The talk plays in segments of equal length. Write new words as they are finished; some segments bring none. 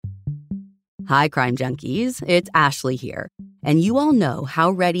Hi, Crime Junkies. It's Ashley here. And you all know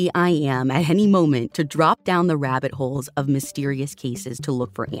how ready I am at any moment to drop down the rabbit holes of mysterious cases to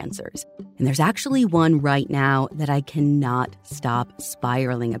look for answers. And there's actually one right now that I cannot stop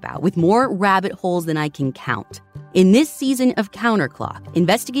spiraling about, with more rabbit holes than I can count. In this season of Counterclock,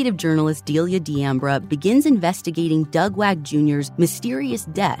 investigative journalist Delia D'Ambra begins investigating Doug Wag Jr.'s mysterious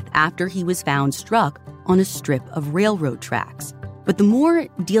death after he was found struck on a strip of railroad tracks. But the more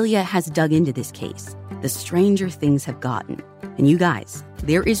Delia has dug into this case, the stranger things have gotten. And you guys,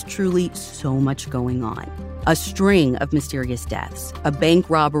 there is truly so much going on. A string of mysterious deaths, a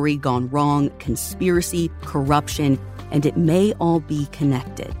bank robbery gone wrong, conspiracy, corruption, and it may all be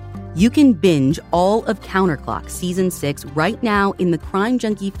connected. You can binge all of Counterclock Season 6 right now in the Crime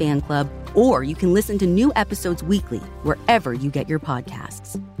Junkie fan club, or you can listen to new episodes weekly wherever you get your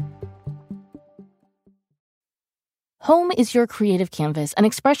podcasts. Home is your creative canvas, an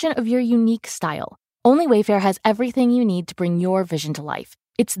expression of your unique style. Only Wayfair has everything you need to bring your vision to life.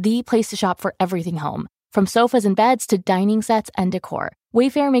 It's the place to shop for everything home, from sofas and beds to dining sets and decor.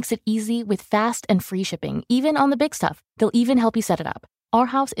 Wayfair makes it easy with fast and free shipping, even on the big stuff. They'll even help you set it up. Our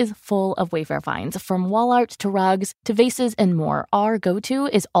house is full of Wayfair finds, from wall art to rugs to vases and more. Our go-to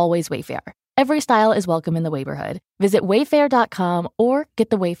is always Wayfair. Every style is welcome in the Wayborhood. Visit wayfair.com or get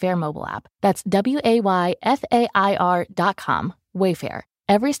the Wayfair mobile app. That's WAYFAIR.com. Wayfair.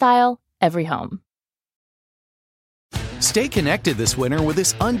 Every style, every home. Stay connected this winter with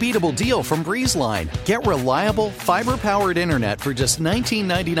this unbeatable deal from BreezeLine. Get reliable, fiber-powered internet for just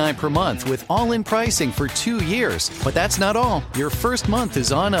 $19.99 per month with all-in pricing for 2 years. But that's not all. Your first month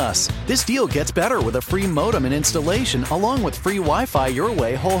is on us. This deal gets better with a free modem and installation, along with free Wi-Fi your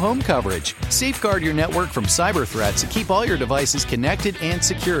way whole home coverage. Safeguard your network from cyber threats and keep all your devices connected and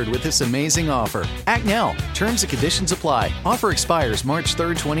secured with this amazing offer. Act now. Terms and conditions apply. Offer expires March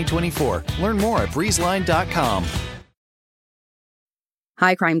 3rd, 2024. Learn more at breezeline.com.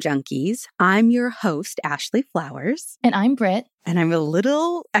 Hi, Crime Junkies. I'm your host, Ashley Flowers. And I'm Britt. And I'm a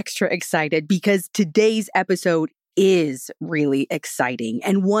little extra excited because today's episode is really exciting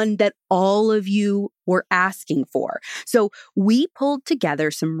and one that all of you were asking for. So we pulled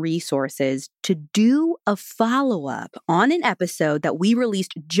together some resources to do a follow-up on an episode that we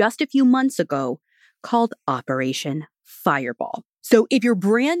released just a few months ago called Operation Fireball. So if you're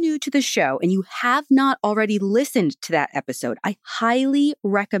brand new to the show and you have not already listened to that episode, I highly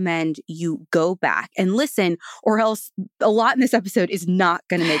recommend you go back and listen, or else a lot in this episode is not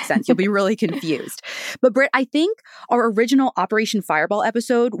going to make sense. You'll be really confused. But Britt, I think our original Operation Fireball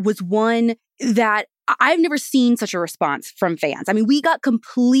episode was one that I've never seen such a response from fans. I mean, we got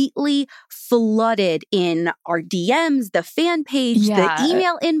completely flooded in our DMs, the fan page, the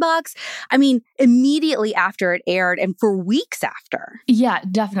email inbox. I mean, immediately after it aired and for weeks after. Yeah,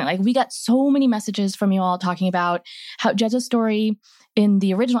 definitely. Like, we got so many messages from you all talking about how Jez's story in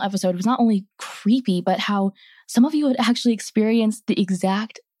the original episode was not only creepy, but how some of you had actually experienced the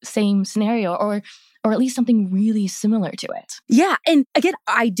exact same scenario, or at least something really similar to it. Yeah. And again,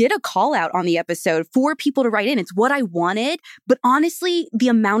 I did a call out on the episode for people to write in. It's what I wanted. But honestly, the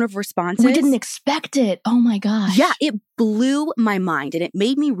amount of responses. We didn't expect it. Oh my gosh. Yeah, it blew my mind. And it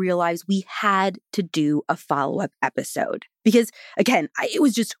made me realize we had to do a follow-up episode. Because again, it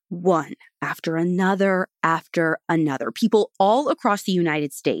was just one after another. People all across the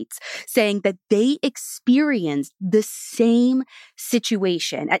United States saying that they experienced the same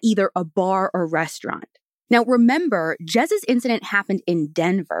situation at either a bar or restaurant. Now, remember, Jez's incident happened in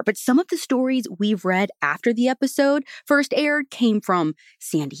Denver, but some of the stories we've read after the episode first aired came from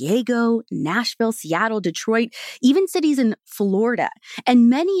San Diego, Nashville, Seattle, Detroit, even cities in Florida. And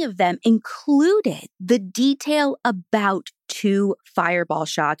many of them included the detail about 2 fireball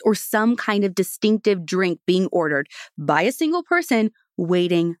shots or some kind of distinctive drink being ordered by a single person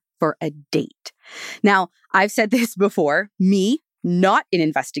waiting for a date. Now, I've said this before, not an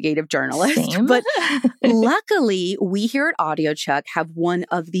investigative journalist, Same. But luckily we here at AudioChuck have one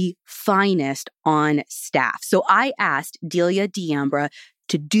of the finest on staff. So I asked Delia D'Ambra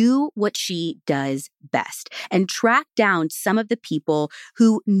to do what she does best and track down some of the people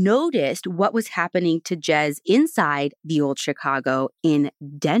who noticed what was happening to Jez inside the old Chicago in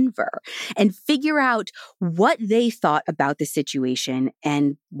Denver and figure out what they thought about the situation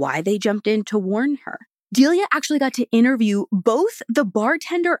and why they jumped in to warn her. Delia actually got to interview both the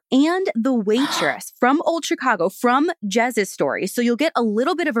bartender and the waitress from Old Chicago, from Jez's story. So you'll get a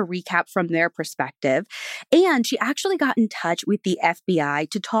little bit of a recap from their perspective. And she actually got in touch with the FBI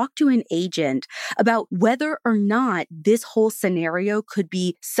to talk to an agent about whether or not this whole scenario could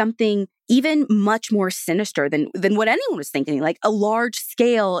be something even much more sinister than what anyone was thinking, like a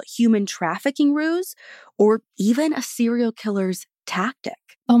large-scale human trafficking ruse or even a serial killer's tactic.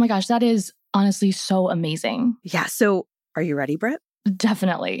 Oh my gosh, that is honestly so amazing. Yeah, so are you ready, Britt?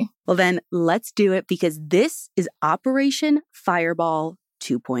 Definitely. Well, then let's do it because this is Operation Fireball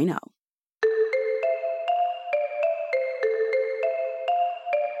 2.0.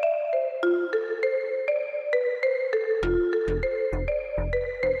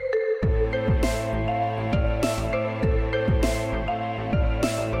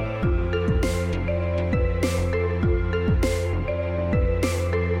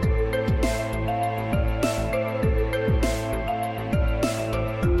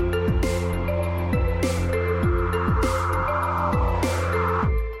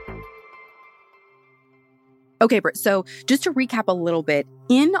 Okay, Britt, so just to recap a little bit,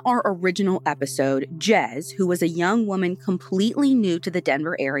 in our original episode, Jez, who was a young woman completely new to the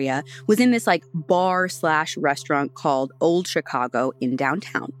Denver area, was in this bar/restaurant called Old Chicago in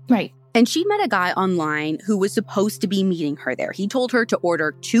downtown. Right. And she met a guy online who was supposed to be meeting her there. He told her to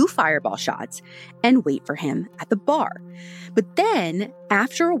order 2 fireball shots and wait for him at the bar. But then,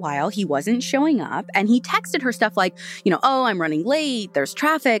 after a while, he wasn't showing up, and he texted her stuff like, oh, I'm running late, there's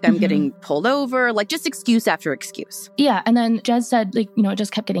traffic, I'm getting pulled over, just excuse after excuse. Yeah, and then Jez said, it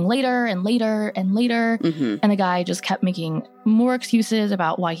just kept getting later and later and later, and the guy just kept making more excuses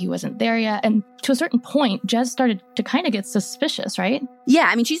about why he wasn't there yet. And to a certain point, Jez started to kind of get suspicious, right? Yeah,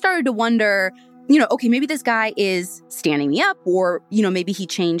 I mean, she started to wonder, okay, maybe this guy is standing me up, or, maybe he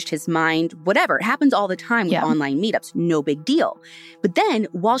changed his mind, whatever. It happens all the time with online meetups, no big deal. But then,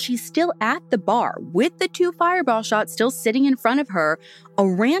 while she's still at the bar with the 2 fireball shots still sitting in front of her, a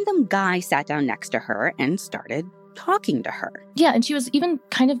random guy sat down next to her and started talking to her. Yeah, and she was even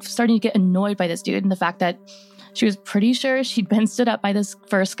kind of starting to get annoyed by this dude and the fact that she was pretty sure she'd been stood up by this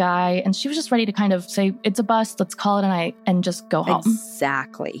first guy, and she was just ready to kind of say, it's a bust, let's call it a night, and just go home.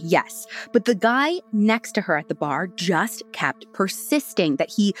 Exactly, yes. But the guy next to her at the bar just kept persisting that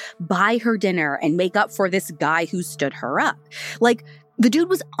he buy her dinner and make up for this guy who stood her up. The dude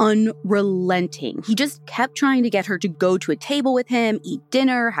was unrelenting. He just kept trying to get her to go to a table with him, eat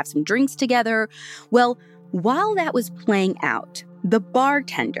dinner, have some drinks together. Well, while that was playing out, the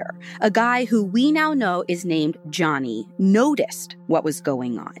bartender, a guy who we now know is named Johnny, noticed what was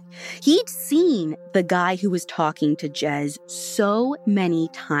going on. He'd seen the guy who was talking to Jez so many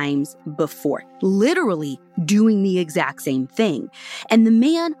times before, literally doing the exact same thing. And the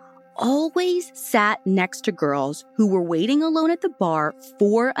man always sat next to girls who were waiting alone at the bar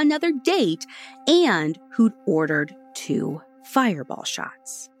for another date and who'd ordered 2 fireball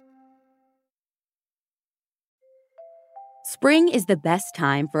shots. Spring is the best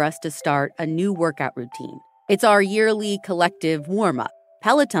time for us to start a new workout routine. It's our yearly collective warm-up.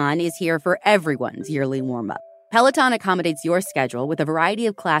 Peloton is here for everyone's yearly warm-up. Peloton accommodates your schedule with a variety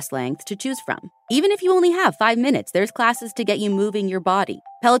of class lengths to choose from. Even if you only have 5 minutes, there's classes to get you moving your body.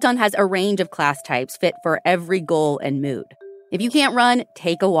 Peloton has a range of class types fit for every goal and mood. If you can't run,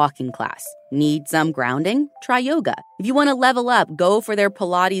 take a walking class. Need some grounding? Try yoga. If you want to level up, go for their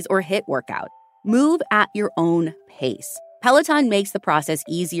Pilates or HIIT workout. Move at your own pace. Peloton makes the process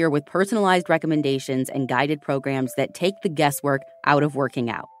easier with personalized recommendations and guided programs that take the guesswork out of working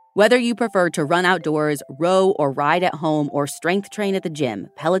out. Whether you prefer to run outdoors, row or ride at home, or strength train at the gym,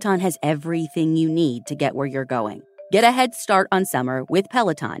 Peloton has everything you need to get where you're going. Get a head start on summer with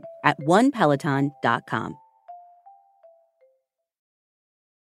Peloton at onepeloton.com.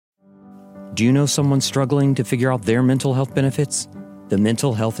 Do you know someone struggling to figure out their mental health benefits? The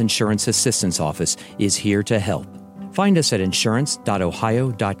Mental Health Insurance Assistance Office is here to help. Find us at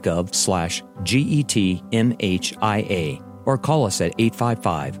insurance.ohio.gov/GETMHIA or call us at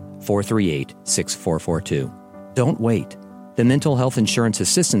 855-438-6442. Don't wait. The Mental Health Insurance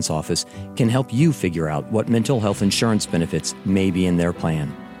Assistance Office can help you figure out what mental health insurance benefits may be in their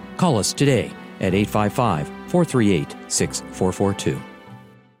plan. Call us today at 855-438-6442.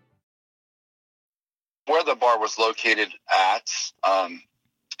 Where the bar was located at,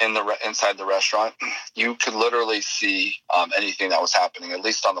 inside the restaurant, you could literally see anything that was happening, at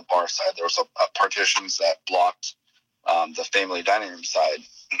least on the bar side. There was partitions that blocked the family dining room side.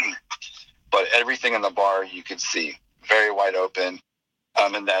 But everything in the bar you could see, very wide open.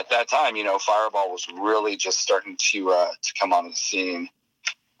 And at that time, Fireball was really just starting to come on the scene.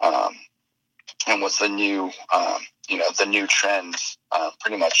 and was the new, the new trend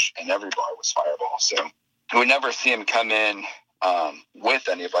pretty much in every bar was Fireball. So we would never see him come in with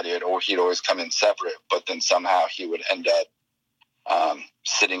anybody, or he'd always come in separate, but then somehow he would end up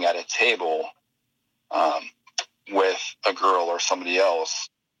sitting at a table with a girl or somebody else.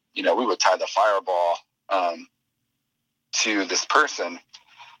 We would tie the Fireball to this person.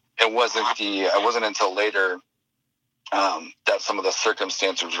 It wasn't until later that some of the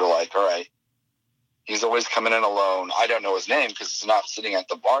circumstances were like, all right, he's always coming in alone. I don't know his name because he's not sitting at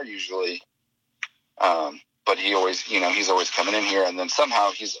the bar usually. But he always, he's always coming in here, and then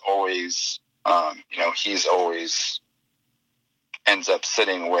somehow he's always ends up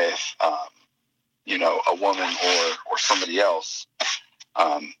sitting with, a woman or somebody else,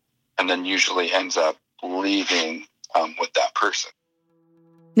 and then usually ends up leaving with that person.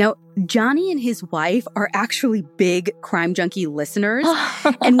 Now, Johnny and his wife are actually big Crime Junkie listeners,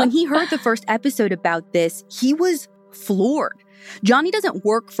 and when he heard the first episode about this, he was floored. Johnny doesn't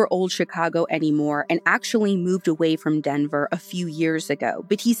work for Old Chicago anymore and actually moved away from Denver a few years ago.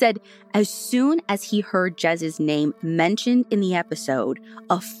 But he said as soon as he heard Jez's name mentioned in the episode,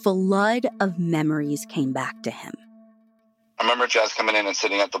 a flood of memories came back to him. I remember Jez coming in and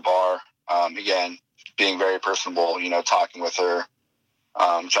sitting at the bar, again, being very personable, talking with her,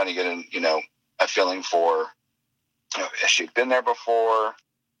 trying to get a feeling for, if she'd been there before,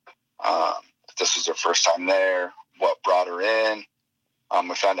 if this was her first time there, what brought her in.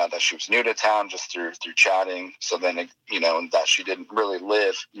 We found out that she was new to town just through chatting. So then, that she didn't really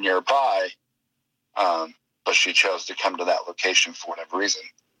live nearby, but she chose to come to that location for whatever reason.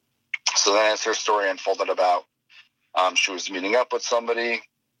 So then as her story unfolded about, she was meeting up with somebody.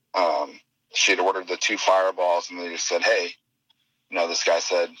 She had ordered the 2 Fireballs, and they just said, hey, this guy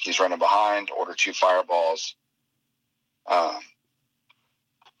said he's running behind, order 2 Fireballs.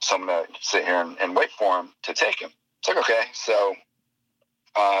 So I'm going to sit here and wait for him to take him. It's like, okay. So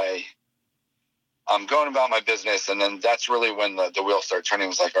I'm going about my business, and then that's really when the wheels start turning. It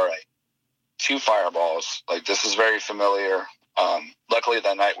was like, all right, 2 Fireballs. Like, this is very familiar. Luckily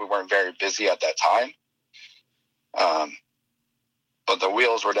that night we weren't very busy at that time. But the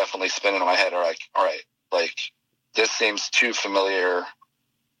wheels were definitely spinning in my head. All right, like, this seems too familiar.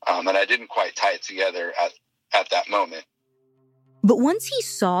 And I didn't quite tie it together at that moment. But once he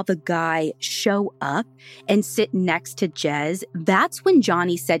saw the guy show up and sit next to Jez, that's when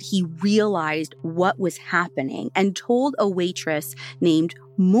Johnny said he realized what was happening and told a waitress named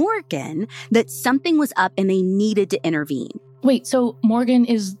Morgan that something was up and they needed to intervene. Wait, so Morgan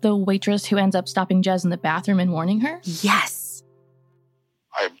is the waitress who ends up stopping Jez in the bathroom and warning her? Yes.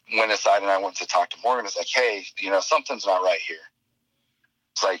 I went aside and I went to talk to Morgan. It's like, hey, something's not right here.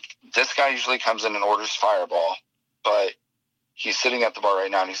 It's like, this guy usually comes in and orders Fireball, but he's sitting at the bar right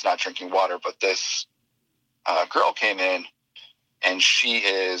now and he's not drinking water. But this girl came in and she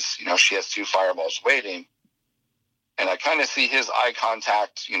has 2 Fireballs waiting. And I kind of see his eye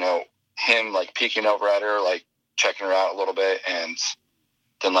contact, him like peeking over at her, like checking her out a little bit. And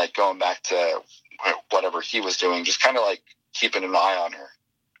then like going back to whatever he was doing, just kind of like keeping an eye on her.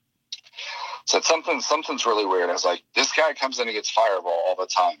 So something's really weird. I was like, this guy comes in and gets Fireball all the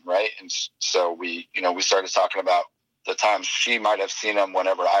time, right? And so we started talking about the times she might have seen him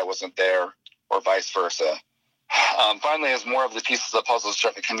whenever I wasn't there, or vice versa. Finally, as more of the pieces of the puzzle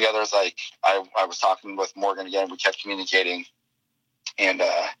started to come together, it's like I was talking with Morgan again. We kept communicating, and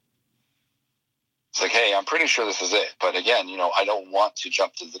it's like, hey, I'm pretty sure this is it. But again, I don't want to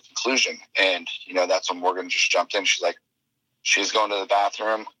jump to the conclusion. And that's when Morgan just jumped in. She's like, she's going to the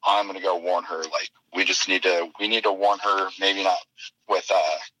bathroom. I'm going to go warn her. Like, we need to warn her. Maybe not with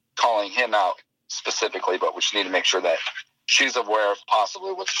calling him out specifically, but we just need to make sure that she's aware of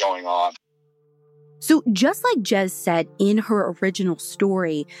possibly what's going on. So just like Jez said in her original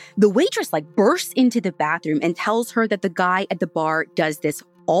story, the waitress bursts into the bathroom and tells her that the guy at the bar does this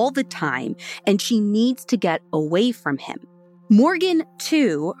all the time and she needs to get away from him. Morgan,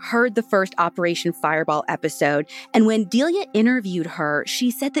 too, heard the first Operation Fireball episode, and when Delia interviewed her, she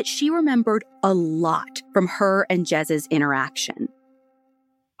said that she remembered a lot from her and Jez's interaction.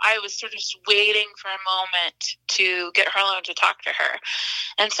 I was sort of just waiting for a moment to get her alone to talk to her.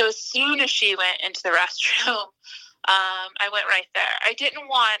 And so as soon as she went into the restroom, I went right there. I didn't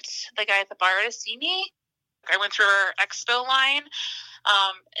want the guy at the bar to see me. I went through her expo line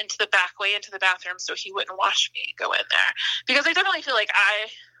into the back way into the bathroom so he wouldn't watch me go in there. Because I definitely feel like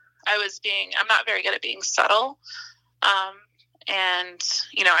I'm not very good at being subtle. And,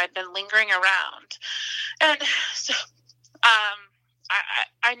 I'd been lingering around. And so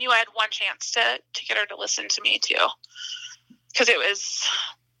I knew I had one chance to get her to listen to me too. Because it was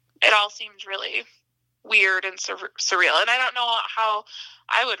it all seemed really weird and surreal. And I don't know how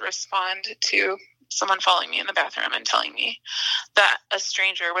I would respond to someone following me in the bathroom and telling me that a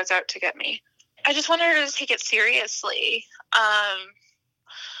stranger was out to get me. I just wanted her to take it seriously. I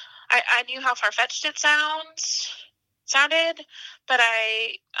knew how far-fetched it sounded, but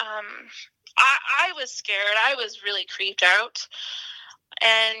I was scared. I was really creeped out,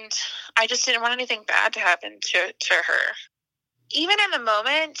 and I just didn't want anything bad to happen to her. Even in the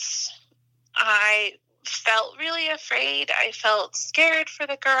moment, I felt really afraid. I felt scared for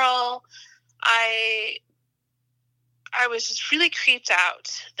the girl. I was just really creeped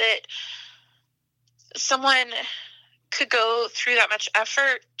out that someone could go through that much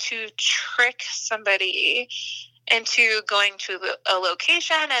effort to trick somebody into going to a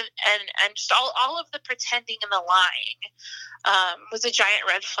location, and just all of the pretending and the lying was a giant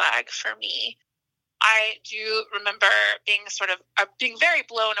red flag for me. I do remember being very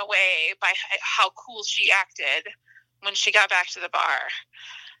blown away by how cool she acted when she got back to the bar.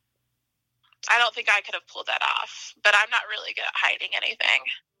 I don't think I could have pulled that off, but I'm not really good at hiding anything.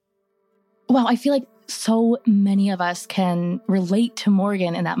 Wow, I feel like so many of us can relate to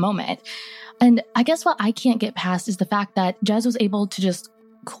Morgan in that moment. And I guess what I can't get past is the fact that Jez was able to just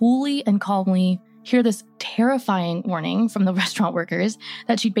coolly and calmly hear this terrifying warning from the restaurant workers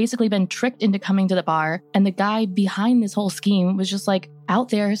that she'd basically been tricked into coming to the bar. And the guy behind this whole scheme was just like out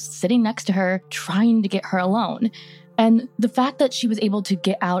there sitting next to her, trying to get her alone. And the fact that she was able to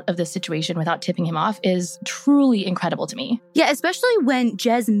get out of this situation without tipping him off is truly incredible to me. Yeah, especially when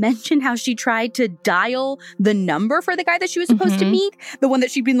Jez mentioned how she tried to dial the number for the guy that she was supposed to meet, the one that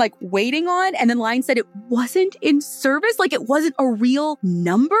she'd been waiting on, and then Lion said it wasn't in service, it wasn't a real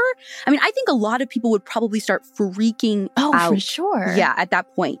number. I mean, I think a lot of people would probably start freaking out. Oh, for sure. Yeah, at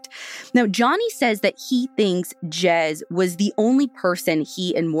that point. Now, Johnny says that he thinks Jez was the only person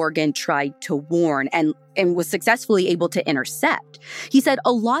he and Morgan tried to warn and was successfully able to intercept. He said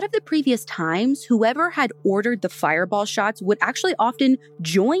a lot of the previous times, whoever had ordered the fireball shots would actually often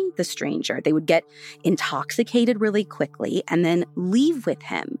join the stranger. They would get intoxicated really quickly and then leave with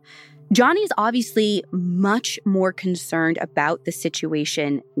him. Johnny is obviously much more concerned about the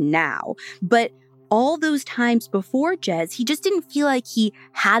situation now, but all those times before Jez, he just didn't feel like he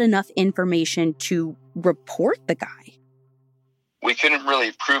had enough information to report the guy. We couldn't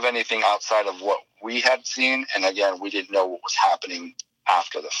really prove anything outside of what we had seen. And again, we didn't know what was happening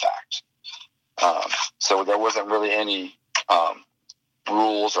after the fact. So there wasn't really any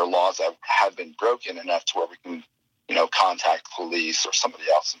rules or laws that had been broken enough to where we can, contact police or somebody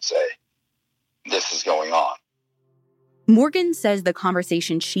else and say, this is going on. Morgan says the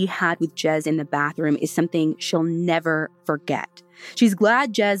conversation she had with Jez in the bathroom is something she'll never forget. She's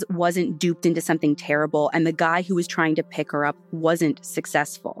glad Jez wasn't duped into something terrible and the guy who was trying to pick her up wasn't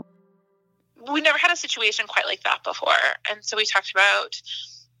successful. We never had a situation quite like that before. And so we talked about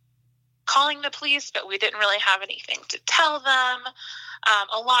calling the police, but we didn't really have anything to tell them.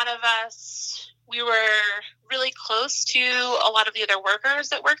 A lot of us, we were really close to a lot of the other workers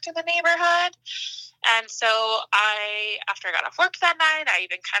that worked in the neighborhood. And so after I got off work that night, I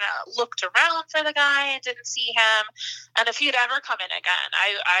even kind of looked around for the guy and didn't see him. And if he'd ever come in again,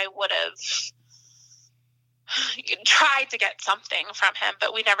 I would have tried to get something from him,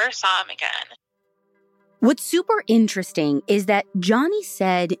 but we never saw him again. What's super interesting is that Johnny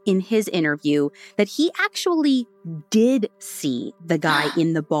said in his interview that he actually did see the guy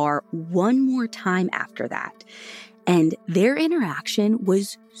in the bar one more time after that. And their interaction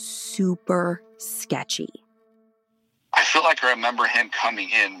was super sketchy. I feel like I remember him coming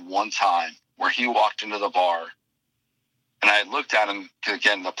in one time where he walked into the bar, and I looked at him,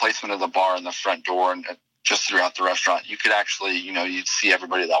 again, the placement of the bar and the front door and just throughout the restaurant, you could actually, you'd see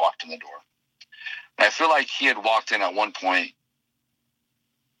everybody that walked in the door. And I feel like he had walked in at one point,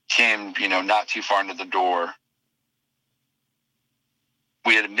 came, not too far into the door.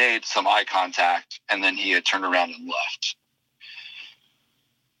 We had made some eye contact, and then he had turned around and left.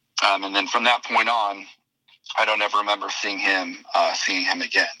 And then from that point on, I don't ever remember seeing him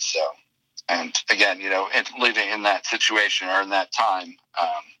again. So, and again, living in that situation or in that time,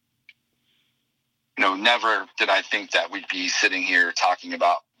 never did I think that we'd be sitting here talking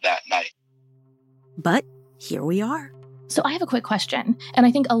about that night. But here we are. So I have a quick question, and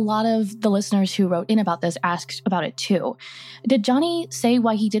I think a lot of the listeners who wrote in about this asked about it too. Did Johnny say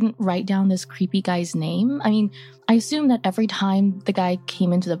why he didn't write down this creepy guy's name? I mean, I assume that every time the guy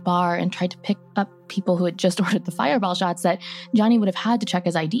came into the bar and tried to pick up people who had just ordered the fireball shots, that Johnny would have had to check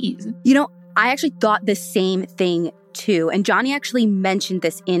his IDs. I actually thought the same thing too. And Johnny actually mentioned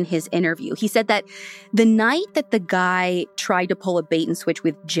this in his interview. He said that the night that the guy tried to pull a bait and switch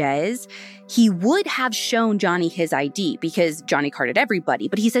with Jez, he would have shown Johnny his ID because Johnny carded everybody.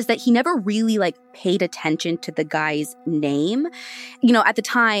 But he says that he never really paid attention to the guy's name. At the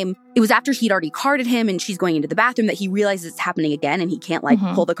time, it was after he'd already carded him and she's going into the bathroom that he realizes it's happening again and he can't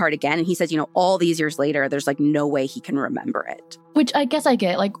pull the card again. And he says, all these years later, there's no way he can remember it. Which I guess I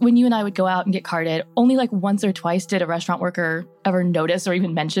get. When you and I would go out and get carded, only once or twice did a restaurant worker ever notice or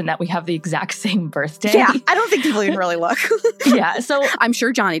even mention that we have the exact same birthday. Yeah, I don't think people even really look. Yeah, so I'm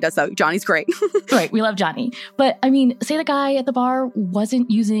sure Johnny does, though. Johnny's great. Right, we love Johnny. But, say the guy at the bar wasn't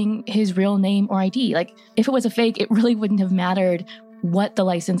using his real name or ID. If it was a fake, it really wouldn't have mattered what the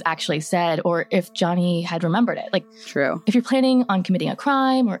license actually said or if Johnny had remembered it. True. If you're planning on committing a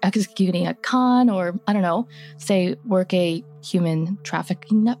crime or executing a con or, I don't know, say work a human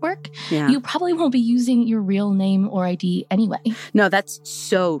trafficking network, you probably won't be using your real name or ID anyway. No, that's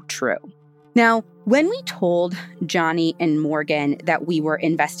so true. Now, when we told Johnny and Morgan that we were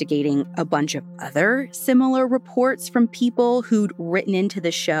investigating a bunch of other similar reports from people who'd written into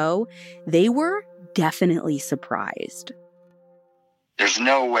the show, they were definitely surprised. There's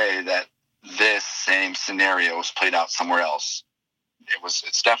no way that this same scenario was played out somewhere else.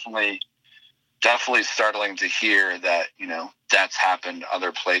 It's definitely startling to hear that, that's happened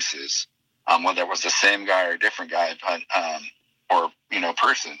other places, whether it was the same guy or a different guy, but, or,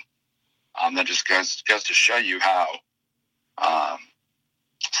 person. That just goes to show you how,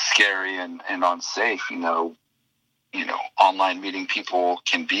 scary and unsafe, online meeting people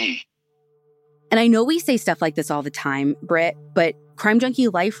can be. And I know we say stuff like this all the time, Britt, but Crime Junkie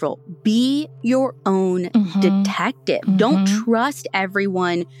life rule, be your own detective. Don't trust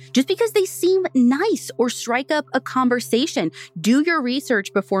everyone just because they seem nice or strike up a conversation. Do your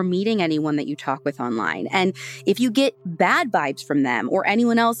research before meeting anyone that you talk with online. And if you get bad vibes from them or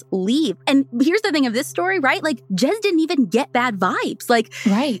anyone else, leave. And here's the thing of this story, right? Jez didn't even get bad vibes.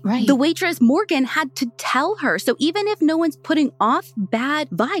 Right. The waitress Morgan had to tell her. So even if no one's putting off bad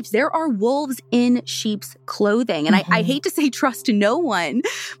vibes, there are wolves in sheep's clothing. And I hate to say trust to no one,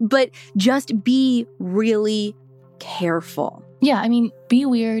 but just be really careful. Yeah, be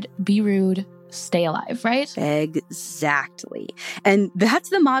weird, be rude, stay alive, right? Exactly. And that's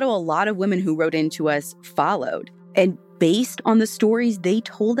the motto a lot of women who wrote into us followed. And based on the stories they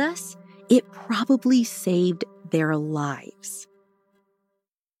told us, it probably saved their lives.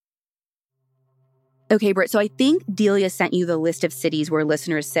 Okay, Britt, so I think Delia sent you the list of cities where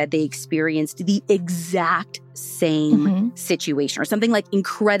listeners said they experienced the exact same situation or something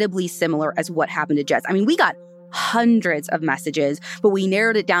incredibly similar as what happened to Jez. We got hundreds of messages, but we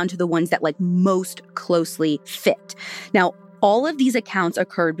narrowed it down to the ones that most closely fit. Now, all of these accounts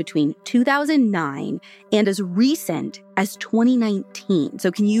occurred between 2009 and as recent as 2019.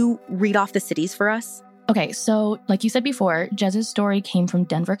 So can you read off the cities for us? Okay, so like you said before, Jez's story came from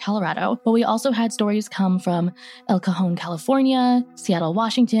Denver, Colorado, but we also had stories come from El Cajon, California, Seattle,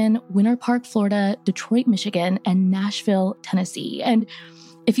 Washington, Winter Park, Florida, Detroit, Michigan, and Nashville, Tennessee. And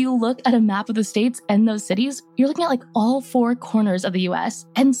if you look at a map of the states and those cities, you're looking at all four corners of the U.S.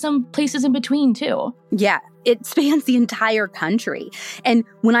 and some places in between too. Yeah, it spans the entire country. And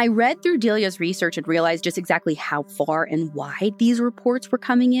when I read through Delia's research and realized just exactly how far and wide these reports were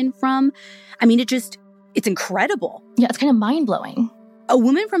coming in from, it's incredible. Yeah, it's kind of mind-blowing. A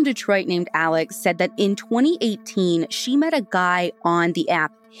woman from Detroit named Alex said that in 2018, she met a guy on the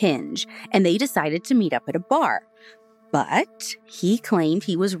app Hinge, and they decided to meet up at a bar. But he claimed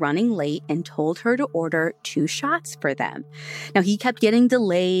he was running late and told her to order 2 shots for them. Now, he kept getting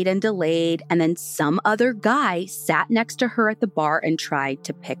delayed, and then some other guy sat next to her at the bar and tried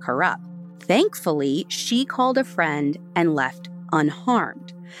to pick her up. Thankfully, she called a friend and left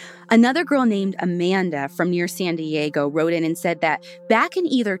unharmed. Another girl named Amanda from near San Diego wrote in and said that back in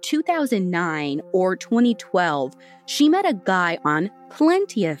either 2009 or 2012, she met a guy on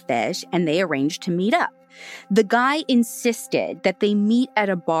Plenty of Fish and they arranged to meet up. The guy insisted that they meet at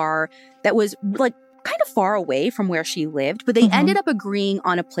a bar that was kind of far away from where she lived, but they ended up agreeing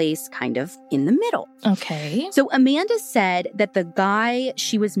on a place kind of in the middle. Okay. So Amanda said that the guy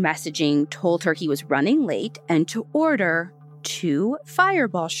she was messaging told her he was running late and to order 2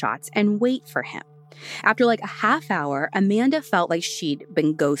 fireball shots and wait for him. After a half hour, Amanda felt like she'd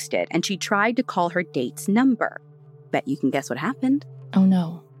been ghosted and she tried to call her date's number. Bet you can guess what happened? Oh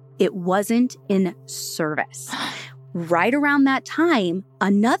no. It wasn't in service. right around that time,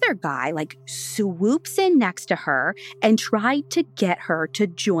 another guy swoops in next to her and tried to get her to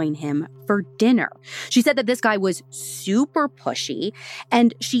join him for dinner. She said that this guy was super pushy,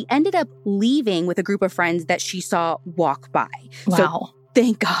 and she ended up leaving with a group of friends that she saw walk by. Wow. So,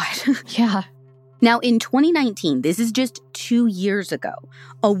 thank God. Yeah. Now, in 2019, this is just 2 years ago,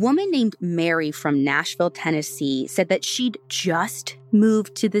 a woman named Mary from Nashville, Tennessee, said that she'd just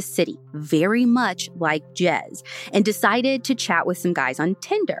moved to the city, very much like Jez, and decided to chat with some guys on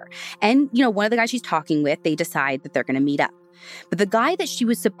Tinder. And, one of the guys she's talking with, they decide that they're going to meet up. But the guy that she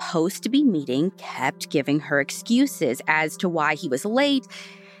was supposed to be meeting kept giving her excuses as to why he was late,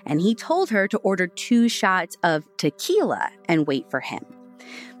 and he told her to order 2 shots of tequila and wait for him.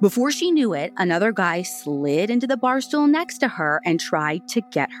 Before she knew it, another guy slid into the bar stool next to her and tried to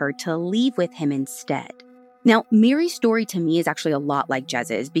get her to leave with him instead. Now, Mary's story to me is actually a lot like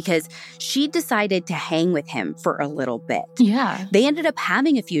Jez's because she decided to hang with him for a little bit. Yeah. They ended up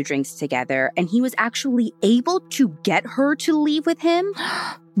having a few drinks together, and he was actually able to get her to leave with him.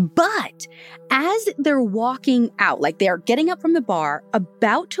 But as they're walking out, they're getting up from the bar,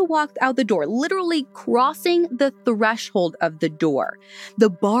 about to walk out the door, literally crossing the threshold of the door, the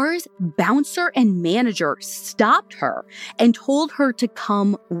bar's bouncer and manager stopped her and told her to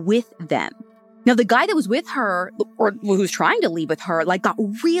come with them. Now, the guy that was with her, or who was trying to leave with her, got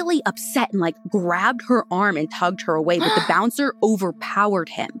really upset and grabbed her arm and tugged her away, but the bouncer overpowered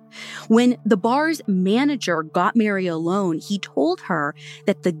him. When the bar's manager got Mary alone, he told her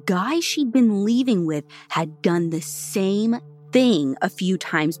that the guy she'd been leaving with had done the same thing a few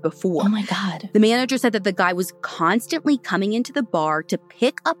times before. Oh my God. The manager said that the guy was constantly coming into the bar to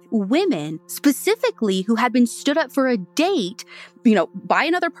pick up women, specifically who had been stood up for a date, by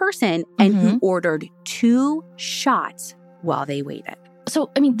another person, and who ordered 2 shots while they waited.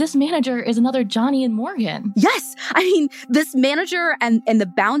 So, this manager is another Johnny and Morgan. Yes. This manager and the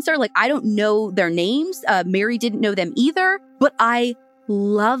bouncer, I don't know their names. Mary didn't know them either, but I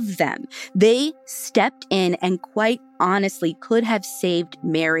love them. They stepped in and quite honestly could have saved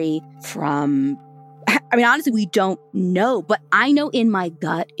Mary from, honestly, we don't know, but I know in my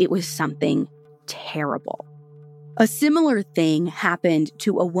gut it was something terrible. A similar thing happened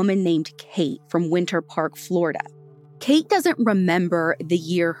to a woman named Kate from Winter Park, Florida. Kate doesn't remember the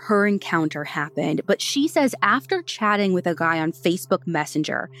year her encounter happened, but she says after chatting with a guy on Facebook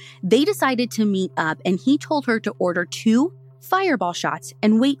Messenger, they decided to meet up and he told her to order 2 fireball shots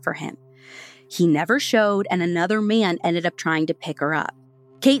and wait for him. He never showed, and another man ended up trying to pick her up.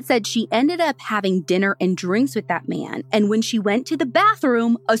 Kate said she ended up having dinner and drinks with that man, and when she went to the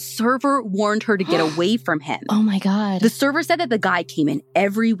bathroom, a server warned her to get away from him. Oh my God. The server said that the guy came in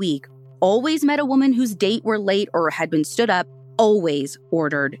every week, always met a woman whose date were late or had been stood up, always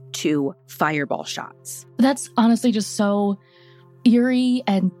ordered 2 fireball shots. That's honestly just so eerie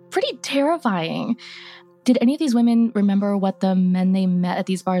and pretty terrifying. Did any of these women remember what the men they met at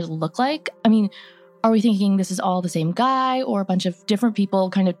these bars look like? Are we thinking this is all the same guy or a bunch of different people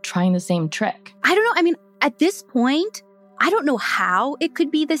kind of trying the same trick? I don't know. At this point, I don't know how it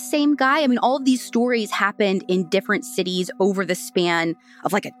could be the same guy. All of these stories happened in different cities over the span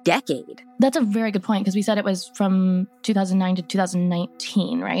of a decade. That's a very good point because we said it was from 2009 to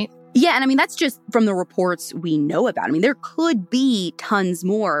 2019, right? Yeah, and that's just from the reports we know about. There could be tons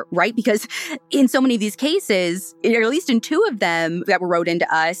more, right? Because in so many of these cases, or at least in 2 of them that were wrote into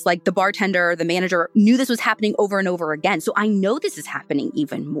us, the bartender, the manager knew this was happening over and over again. So I know this is happening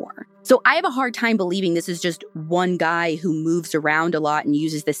even more. So I have a hard time believing this is just one guy who moves around a lot and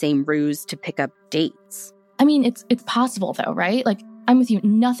uses the same ruse to pick up dates. It's possible though, right? I'm with you.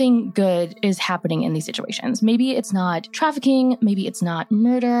 Nothing good is happening in these situations. Maybe it's not trafficking, maybe it's not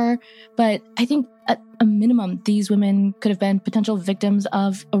murder, but I think at a minimum, these women could have been potential victims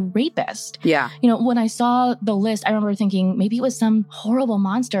of a rapist. Yeah. When I saw the list, I remember thinking maybe it was some horrible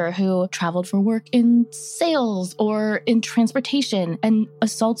monster who traveled for work in sales or in transportation and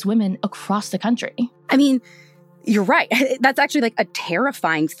assaults women across the country. You're right. That's actually a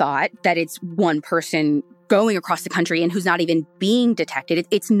terrifying thought that it's one person going across the country and who's not even being detected.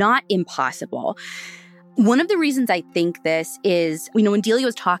 It's not impossible. One of the reasons I think this is, when Delia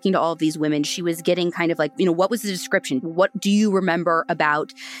was talking to all of these women, she was getting kind of what was the description? What do you remember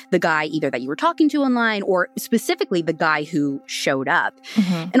about the guy either that you were talking to online or specifically the guy who showed up?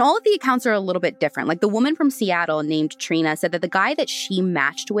 Mm-hmm. And all of the accounts are a little bit different. The woman from Seattle named Trina said that the guy that she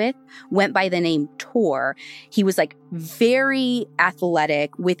matched with went by the name Tor. He was very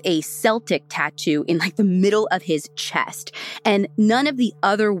athletic with a Celtic tattoo in the middle of his chest. And none of the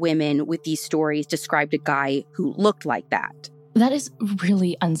other women with these stories described a guy who looked like that. That is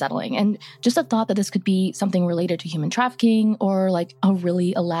really unsettling. And just a thought that this could be something related to human trafficking or like a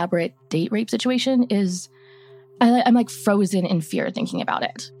really elaborate date rape situation is, I'm like frozen in fear thinking about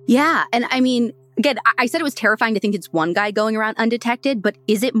it. Yeah. And I mean, again, I said it was terrifying to think it's one guy going around undetected, but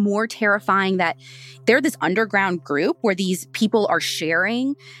is it more terrifying that they're this underground group where these people are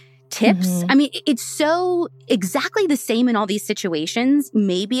sharing tips? Mm-hmm. I mean, it's so exactly the same in all these situations.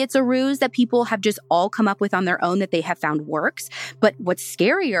 Maybe it's a ruse that people have just all come up with on their own that they have found works. But what's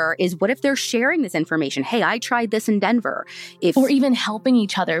scarier is what if they're sharing this information? Hey, I tried this in Denver. Or even helping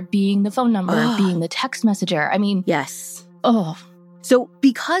each other, being the phone number, being the text messenger. I mean, yes. Oh. So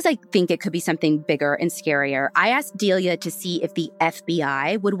because I think it could be something bigger and scarier, I asked Delia to see if the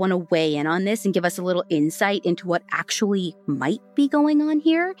FBI would want to weigh in on this and give us a little insight into what actually might be going on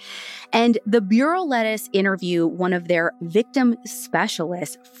here. And the Bureau let us interview one of their victim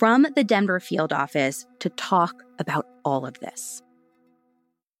specialists from the Denver field office to talk about all of this.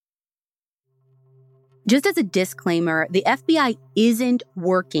 Just as a disclaimer, the FBI isn't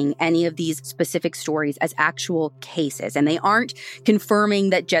working any of these specific stories as actual cases, and they aren't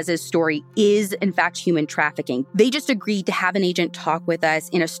confirming that Jez's story is, in fact, human trafficking. They just agreed to have an agent talk with us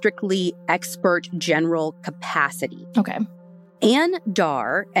in a strictly expert general capacity. Okay. Ann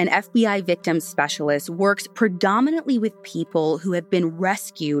Dar, an FBI victim specialist, works predominantly with people who have been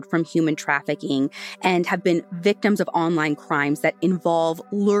rescued from human trafficking and have been victims of online crimes that involve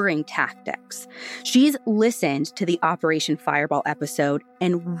luring tactics. She's listened to the Operation Fireball episode,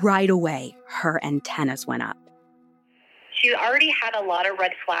 and right away, her antennas went up. She already had a lot of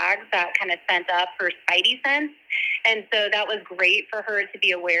red flags that kind of sent up her spidey sense. And so that was great for her to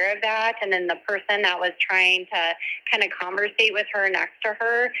be aware of that. And then the person that was trying to kind of conversate with her next to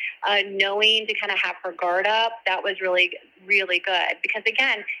her, knowing to kind of have her guard up, that was really, really good. Because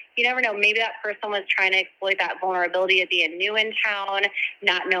again, you never know, maybe that person was trying to exploit that vulnerability of being new in town,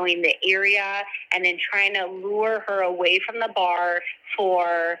 not knowing the area, and then trying to lure her away from the bar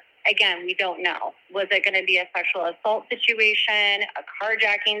for... Again, we don't know. Was it going to be a sexual assault situation, a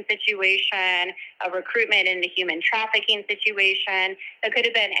carjacking situation, a recruitment into human trafficking situation? It could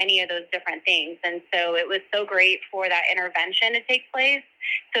have been any of those different things. And so it was so great for that intervention to take place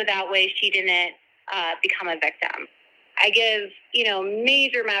so that way she didn't become a victim. I give,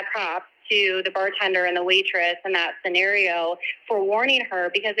 major mad props to the bartender and the waitress in that scenario for warning her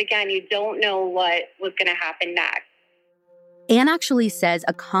because, again, you don't know what was going to happen next. Anne actually says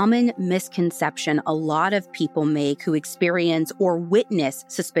a common misconception a lot of people make who experience or witness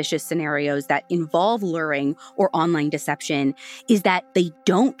suspicious scenarios that involve luring or online deception is that they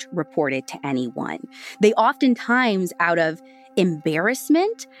don't report it to anyone. They oftentimes, out of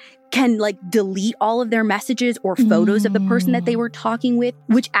embarrassment, can delete all of their messages or photos of the person that they were talking with,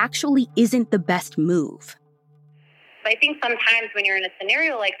 which actually isn't the best move. I think sometimes when you're in a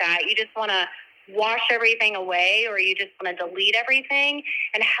scenario like that, you just want to wash everything away or you just want to delete everything,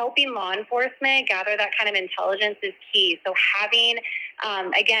 and helping law enforcement gather that kind of intelligence is key. So having,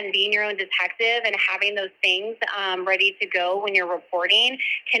 again, being your own detective and having those things ready to go when you're reporting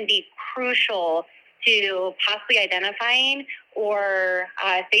can be crucial to possibly identifying or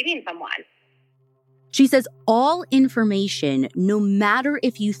saving someone. She says all information, no matter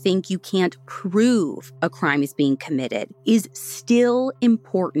if you think you can't prove a crime is being committed, is still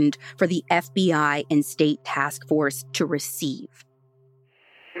important for the FBI and state task force to receive.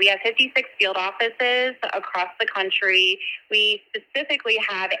 We have 56 field offices across the country. We specifically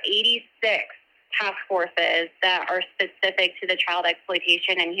have 86 task forces that are specific to the child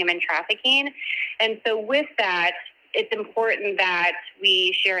exploitation and human trafficking. And so with that, it's important that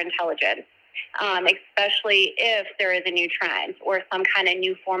we share intelligence. Especially if there is a new trend or some kind of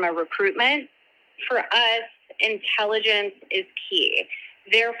new form of recruitment. For us, intelligence is key.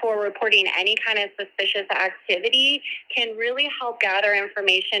 Therefore, reporting any kind of suspicious activity can really help gather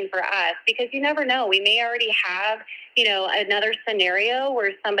information for us because you never know. We may already have, another scenario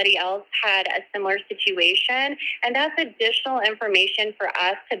where somebody else had a similar situation. And that's additional information for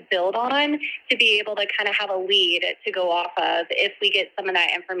us to build on to be able to kind of have a lead to go off of if we get some of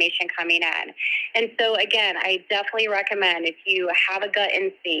that information coming in. And so, again, I definitely recommend if you have a gut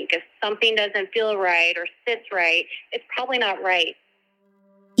instinct, if something doesn't feel right or sits right, it's probably not right.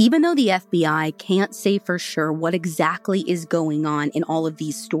 Even though the FBI can't say for sure what exactly is going on in all of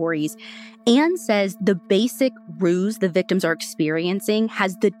these stories, Anne says the basic ruse the victims are experiencing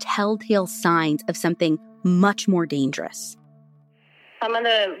has the telltale signs of something much more dangerous. some of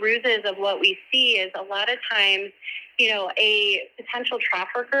the ruses of what we see is a lot of times, a potential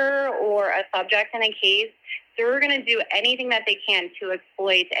trafficker or a subject in a case, they're going to do anything that they can to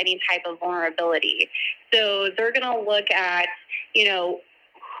exploit any type of vulnerability. So they're going to look at,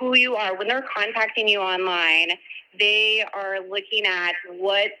 who you are. When they're contacting you online, they are looking at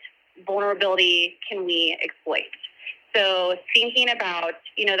what vulnerability can we exploit. So thinking about,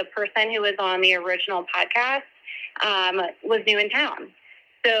 the person who was on the original podcast was new in town.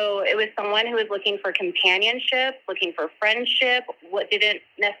 So it was someone who was looking for companionship, looking for friendship, didn't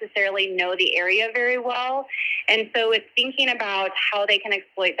necessarily know the area very well. And so it's thinking about how they can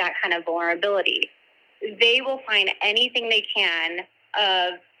exploit that kind of vulnerability. They will find anything they can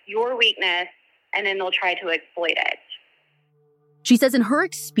of your weakness, and then they'll try to exploit it. She says in her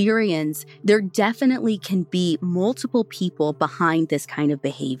experience, there definitely can be multiple people behind this kind of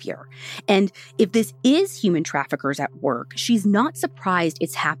behavior. And if this is human traffickers at work, she's not surprised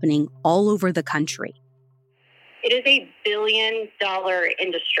it's happening all over the country. It is a billion-dollar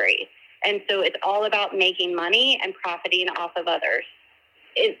industry. And so it's all about making money and profiting off of others.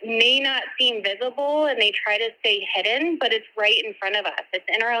 It may not seem visible and they try to stay hidden, but it's right in front of us. It's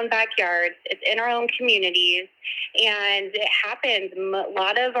in our own backyards. It's in our own communities. And it happens. A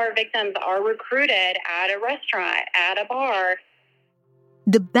lot of our victims are recruited at a restaurant, at a bar.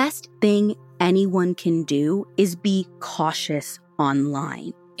 The best thing anyone can do is be cautious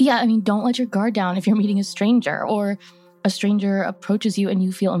online. Yeah, don't let your guard down if you're meeting a stranger or a stranger approaches you and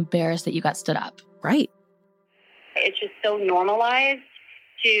you feel embarrassed that you got stood up. Right. It's just so normalized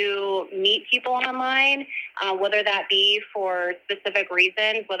to meet people online, whether that be for specific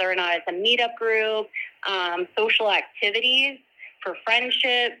reasons, whether or not it's a meetup group, social activities, for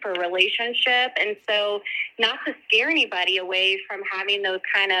friendship, for relationship. And so not to scare anybody away from having those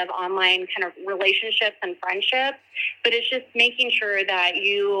kind of online kind of relationships and friendships, but it's just making sure that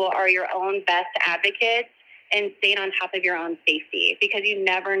you are your own best advocate and staying on top of your own safety, because you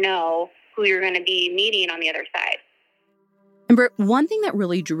never know who you're going to be meeting on the other side. And Britt, one thing that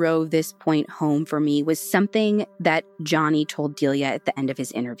really drove this point home for me was something that Johnny told Delia at the end of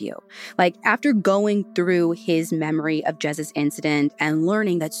his interview. Like, after going through his memory of Jez's incident and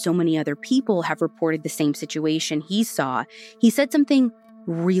learning that so many other people have reported the same situation he saw, he said something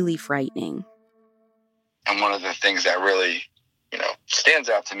really frightening. And one of the things that really, stands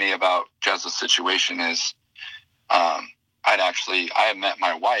out to me about Jez's situation is I had met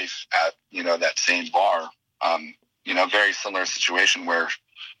my wife at, that same bar. Very similar situation where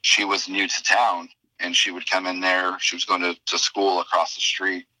she was new to town and she would come in there. She was going to school across the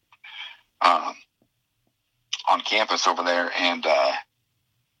street on campus over there. And,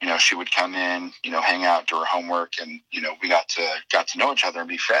 she would come in, hang out, do her homework. And, we got to know each other and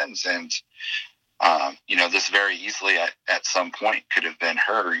be friends. And, this very easily at some point could have been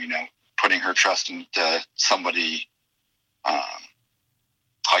her, putting her trust into somebody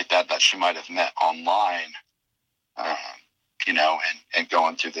like that she might have met online. And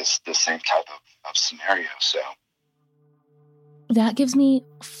going through this same type of scenario. So that gives me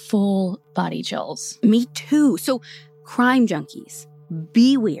full body chills. Me too. So crime junkies,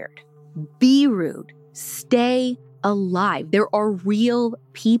 be weird, be rude, stay alive. There are real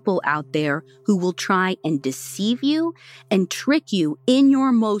people out there who will try and deceive you and trick you in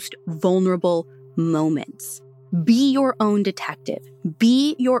your most vulnerable moments. Be your own detective,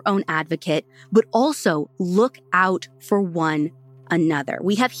 be your own advocate, but also look out for one another.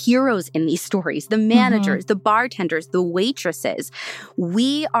 We have heroes in these stories, the managers, the bartenders, the waitresses.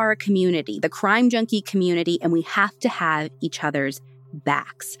 We are a community, the crime junkie community, and we have to have each other's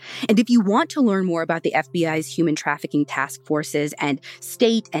backs. And if you want to learn more about the FBI's human trafficking task forces and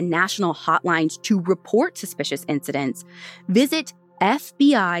state and national hotlines to report suspicious incidents, visit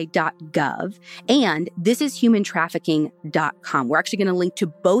FBI.gov, and thisishumantrafficking.com. We're actually going to link to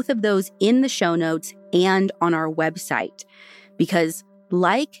both of those in the show notes and on our website. Because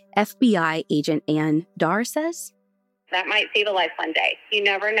like FBI agent Ann Dar says, that might save a life one day. You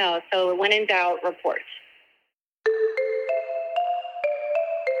never know. So when in doubt, report.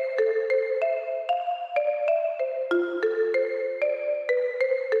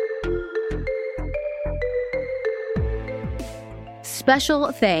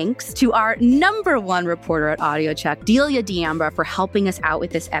 Special thanks to our #1 reporter at AudioChuck, Delia D'Ambra, for helping us out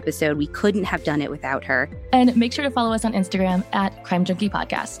with this episode. We couldn't have done it without her. And make sure to follow us on Instagram at Crime Junkie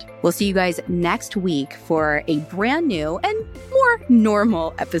Podcast. We'll see you guys next week for a brand new and more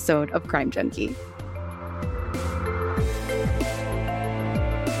normal episode of Crime Junkie.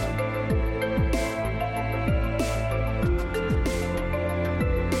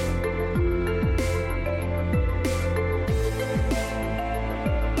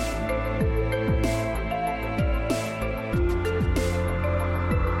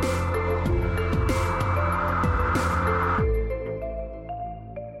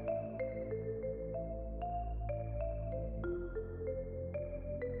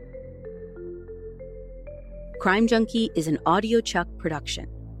 Crime Junkie is an Audio Chuck production.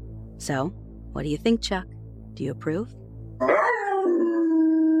 So, what do you think, Chuck? Do you approve?